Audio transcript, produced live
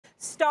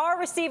star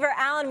receiver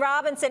Allen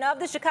Robinson of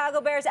the Chicago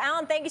Bears.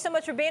 Allen, thank you so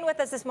much for being with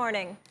us this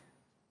morning.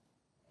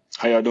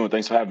 How y'all doing?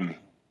 Thanks for having me.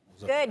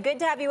 Good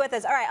to have you with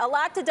us. All right, a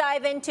lot to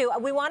dive into.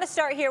 We want to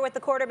start here with the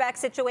quarterback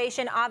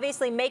situation,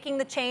 obviously making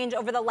the change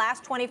over the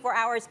last 24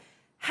 hours.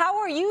 How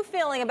are you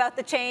feeling about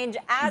the change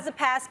as a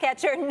pass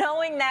catcher,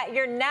 knowing that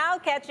you're now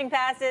catching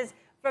passes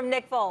from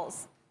Nick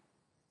Foles?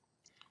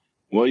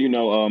 Well,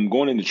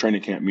 going into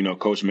training camp,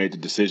 Coach made the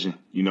decision,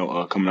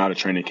 coming out of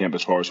training camp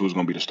as far as who's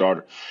going to be the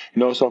starter.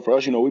 So for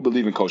us, we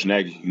believe in Coach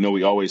Nagy.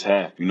 We always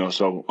have,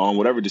 so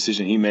whatever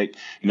decision he make,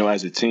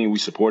 as a team, we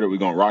support it. We're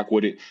going to rock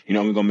with it. We're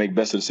going to make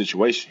best of the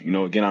situation.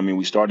 Again,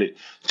 we started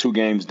 2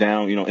 games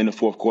down, in the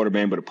fourth quarter,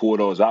 man, but to pull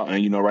those out.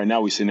 And, right now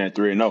we're sitting at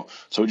 3-0.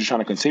 So we're just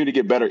trying to continue to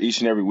get better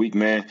each and every week,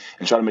 man,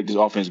 and try to make this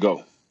offense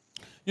go.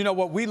 You know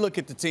what? We look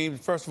at the team.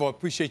 First of all,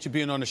 appreciate you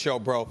being on the show,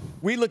 bro.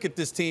 We look at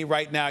this team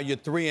right now. You're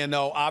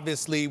 3-0.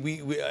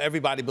 Obviously,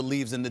 everybody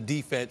believes in the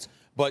defense,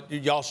 but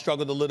y'all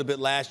struggled a little bit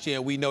last year.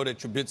 And we know that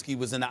Trubisky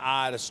was in the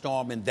eye of the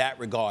storm in that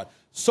regard.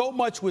 So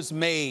much was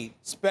made,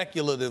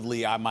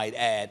 speculatively, I might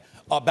add,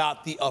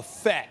 about the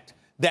effect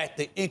that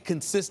the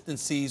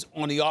inconsistencies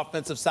on the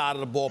offensive side of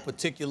the ball,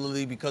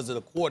 particularly because of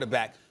the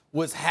quarterback,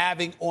 was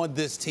having on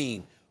this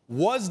team.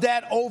 Was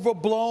that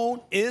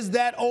overblown? Is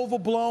that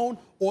overblown?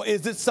 Or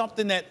is it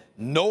something that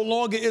no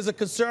longer is a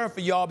concern for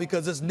y'all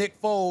because it's Nick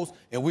Foles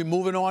and we're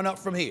moving on up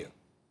from here?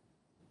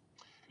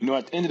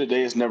 At the end of the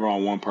day, it's never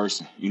on one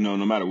person, no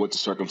matter what the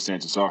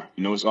circumstances are.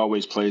 It's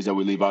always plays that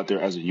we leave out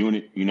there as a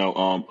unit,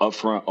 up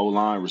front,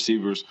 O-line,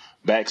 receivers,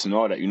 backs, and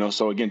all that,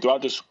 So, again,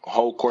 throughout this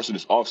whole course of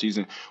this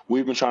offseason,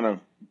 we've been trying to,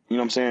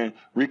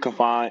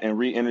 reconfine and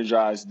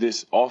re-energize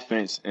this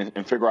offense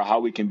and figure out how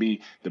we can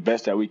be the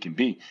best that we can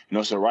be.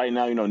 So right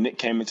now, Nick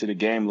came into the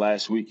game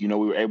last week. We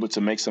were able to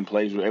make some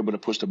plays. We were able to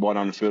push the ball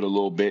down the field a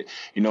little bit,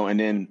 and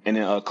then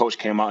Coach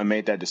came out and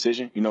made that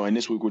decision, and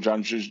this week we're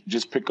trying to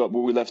just pick up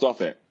where we left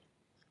off at.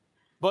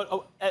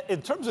 But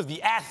in terms of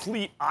the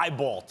athlete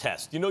eyeball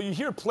test, you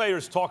hear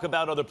players talk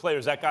about other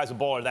players, that guy's a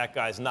baller, that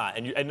guy's not.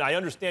 And I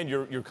understand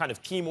your kind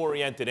of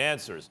team-oriented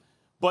answers.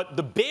 But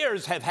the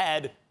Bears have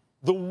had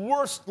the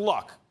worst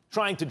luck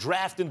trying to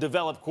draft and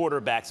develop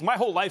quarterbacks. My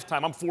whole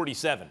lifetime, I'm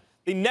 47.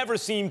 They never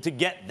seem to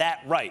get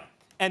that right.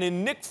 And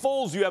in Nick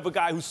Foles, you have a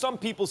guy who some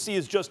people see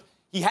as just,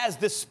 he has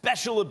this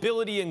special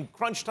ability in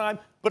crunch time.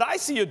 But I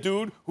see a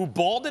dude who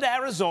balled at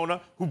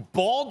Arizona, who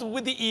balled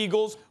with the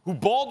Eagles, who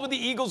balled with the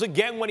Eagles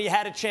again when he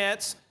had a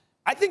chance.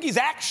 I think he's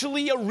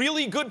actually a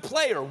really good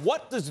player.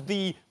 What does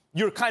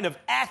your kind of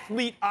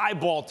athlete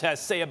eyeball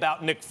test say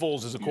about Nick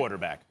Foles as a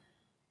quarterback?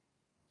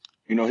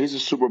 He's a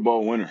Super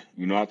Bowl winner.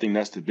 I think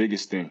that's the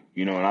biggest thing.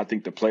 And I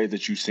think the plays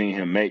that you've seen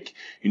him make,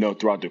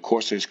 throughout the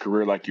course of his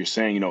career, like you're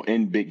saying,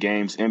 in big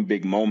games, in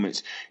big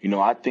moments,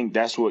 I think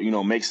that's what,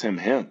 makes him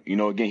him.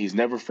 Again, he's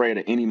never afraid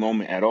at any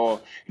moment at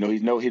all.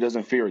 He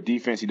doesn't fear a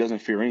defense. He doesn't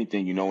fear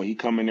anything. When he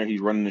come in there, he's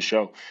running the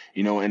show,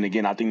 and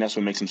again, I think that's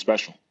what makes him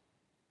special.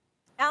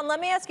 Alan, let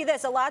me ask you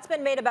this. A lot's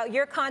been made about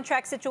your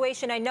contract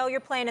situation. I know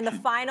you're playing in the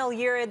final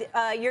year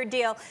of your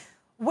deal.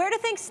 Where do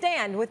things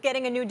stand with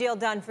getting a new deal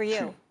done for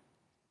you?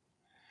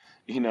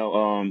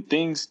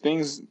 Things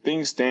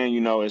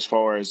stand, as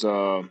far as,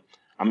 I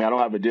don't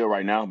have a deal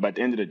right now, but at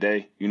the end of the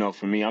day,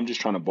 for me, I'm just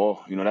trying to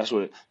ball. That's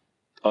what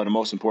the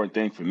most important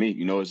thing for me,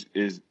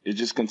 is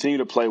just continue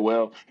to play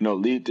well,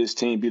 lead this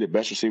team, be the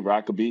best receiver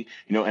I could be,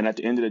 and at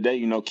the end of the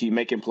day, keep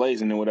making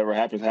plays, and then whatever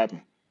happens,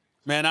 happen.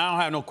 Man, I don't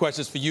have no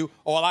questions for you.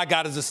 All I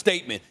got is a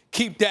statement.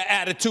 Keep that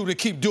attitude and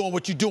keep doing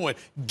what you're doing.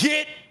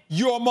 Get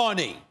your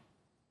money.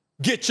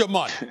 Get your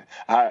money.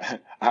 I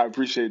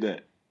appreciate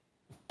that.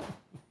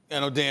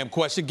 No damn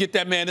question. Get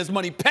that man his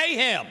money. Pay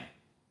him.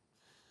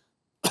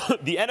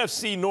 The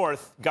NFC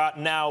North got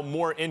now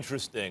more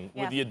interesting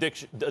with the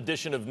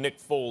addition of Nick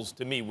Foles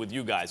to me with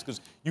you guys, because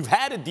you've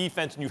had a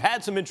defense and you've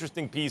had some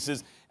interesting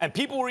pieces, and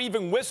people were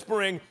even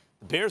whispering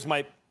the Bears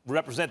might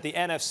represent the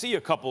NFC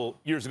a couple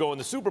years ago in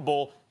the Super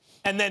Bowl,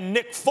 and then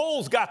Nick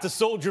Foles got to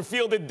Soldier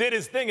Field and did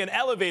his thing and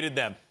elevated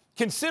them.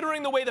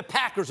 Considering the way the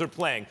Packers are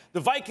playing,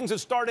 the Vikings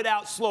have started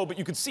out slow, but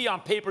you can see on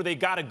paper they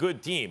got a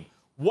good team.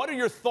 What are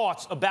your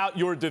thoughts about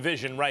your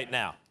division right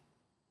now?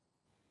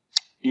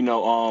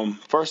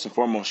 First and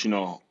foremost,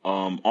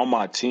 on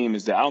my team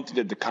is that I don't think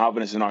that the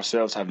confidence in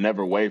ourselves have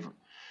never wavered.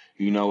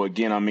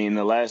 Again, in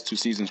the last 2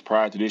 seasons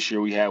prior to this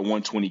year, we had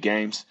 120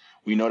 games.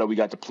 We know that we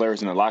got the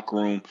players in the locker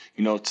room,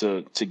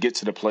 to get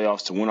to the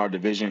playoffs, to win our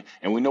division.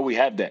 And we know we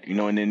have that,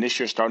 and then this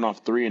year starting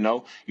off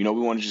 3-0, we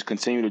want to just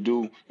continue to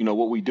do,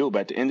 what we do. But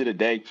at the end of the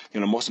day,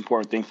 the most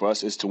important thing for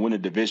us is to win a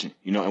division,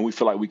 and we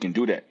feel like we can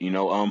do that.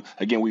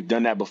 Again, we've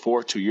done that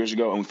before 2 years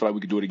ago, and we feel like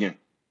we can do it again.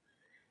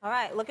 All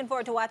right, looking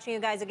forward to watching you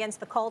guys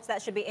against the Colts.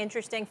 That should be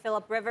interesting.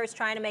 Phillip Rivers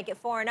trying to make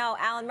it 4-0.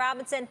 Allen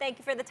Robinson, thank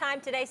you for the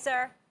time today,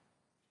 sir.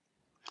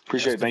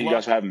 Appreciate it. Thank you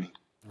guys for having me.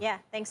 Yeah,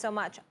 thanks so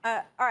much.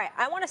 All right,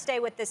 I want to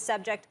stay with this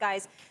subject,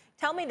 guys.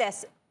 Tell me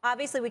this.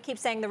 Obviously, we keep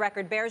saying the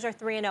record. Bears are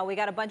 3-0. We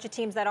got a bunch of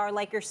teams that are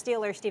like your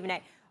Steelers, Stephen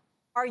A.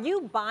 Are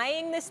you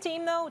buying this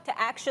team, though, to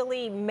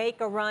actually make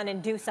a run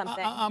and do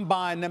something? I'm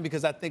buying them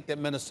because I think that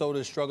Minnesota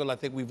has struggled. I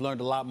think we've learned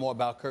a lot more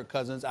about Kirk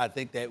Cousins. I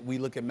think that we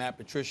look at Matt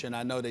Patricia, and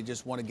I know they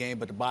just won a game,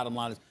 but the bottom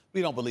line is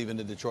we don't believe in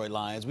the Detroit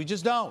Lions. We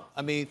just don't.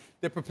 I mean,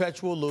 they're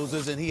perpetual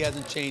losers, and he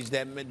hasn't changed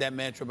that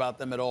mantra about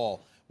them at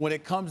all. When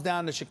it comes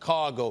down to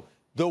Chicago,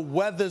 the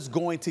weather's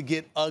going to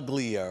get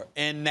uglier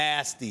and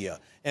nastier.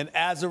 And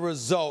as a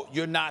result,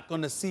 you're not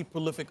going to see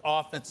prolific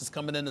offenses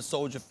coming into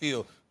Soldier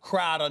Field.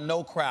 Crowd or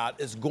no crowd,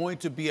 is going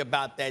to be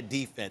about that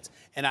defense.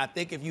 And I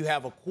think if you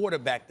have a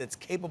quarterback that's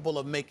capable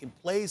of making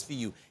plays for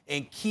you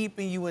and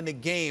keeping you in the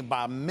game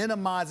by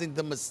minimizing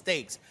the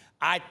mistakes,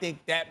 I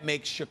think that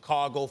makes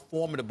Chicago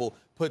formidable,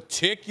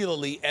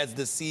 particularly as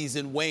the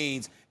season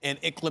wanes and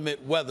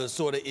inclement weather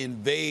sort of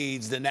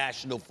invades the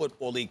National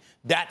Football League.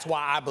 That's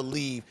why I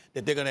believe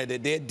that they're going to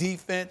their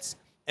defense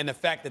and the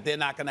fact that they're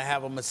not going to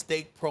have a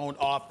mistake-prone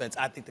offense.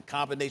 I think the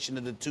combination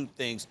of the two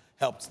things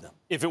helps them.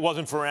 If it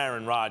wasn't for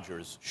Aaron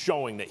Rodgers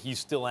showing that he's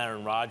still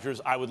Aaron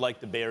Rodgers, I would like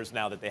the Bears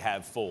now that they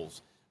have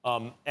Foles.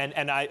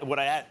 What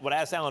I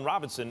asked Allen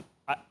Robinson,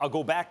 I'll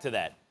go back to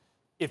that.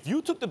 If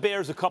you took the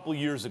Bears a couple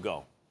years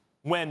ago,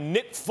 when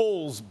Nick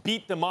Foles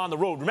beat them on the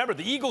road, remember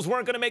the Eagles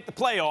weren't going to make the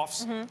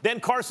playoffs.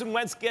 Then Carson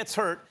Wentz gets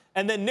hurt,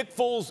 and then Nick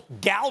Foles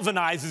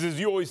galvanizes, as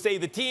you always say,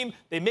 the team.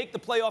 They make the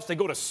playoffs. They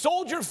go to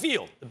Soldier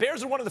Field. The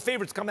Bears are one of the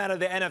favorites come out of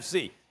the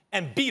NFC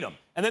and beat them.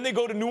 And then they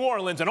go to New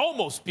Orleans and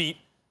almost beat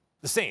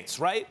the Saints,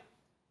 right?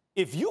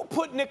 If you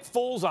put Nick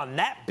Foles on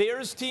that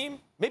Bears team,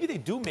 maybe they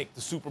do make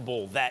the Super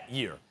Bowl that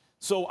year.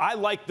 So I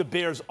like the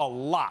Bears a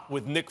lot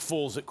with Nick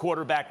Foles at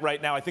quarterback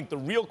right now. I think the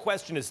real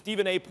question, as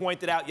Stephen A.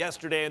 pointed out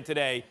yesterday and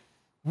today,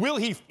 will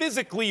he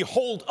physically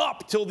hold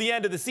up till the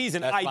end of the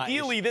season?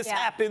 Ideally, this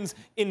happens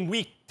in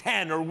week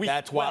 10 or week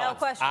 12. No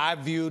question. I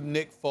viewed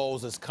Nick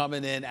Foles as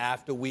coming in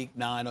after week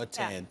 9 or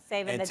 10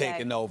 and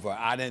taking over.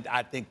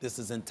 I think this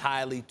is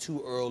entirely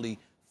too early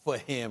for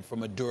him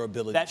from a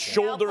durability that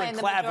standpoint. shoulder and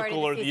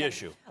clavicle are the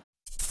issue.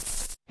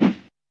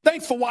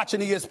 Thanks for watching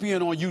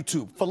ESPN on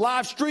YouTube. For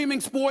live streaming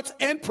sports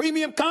and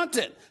premium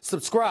content,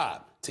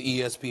 subscribe to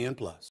ESPN+.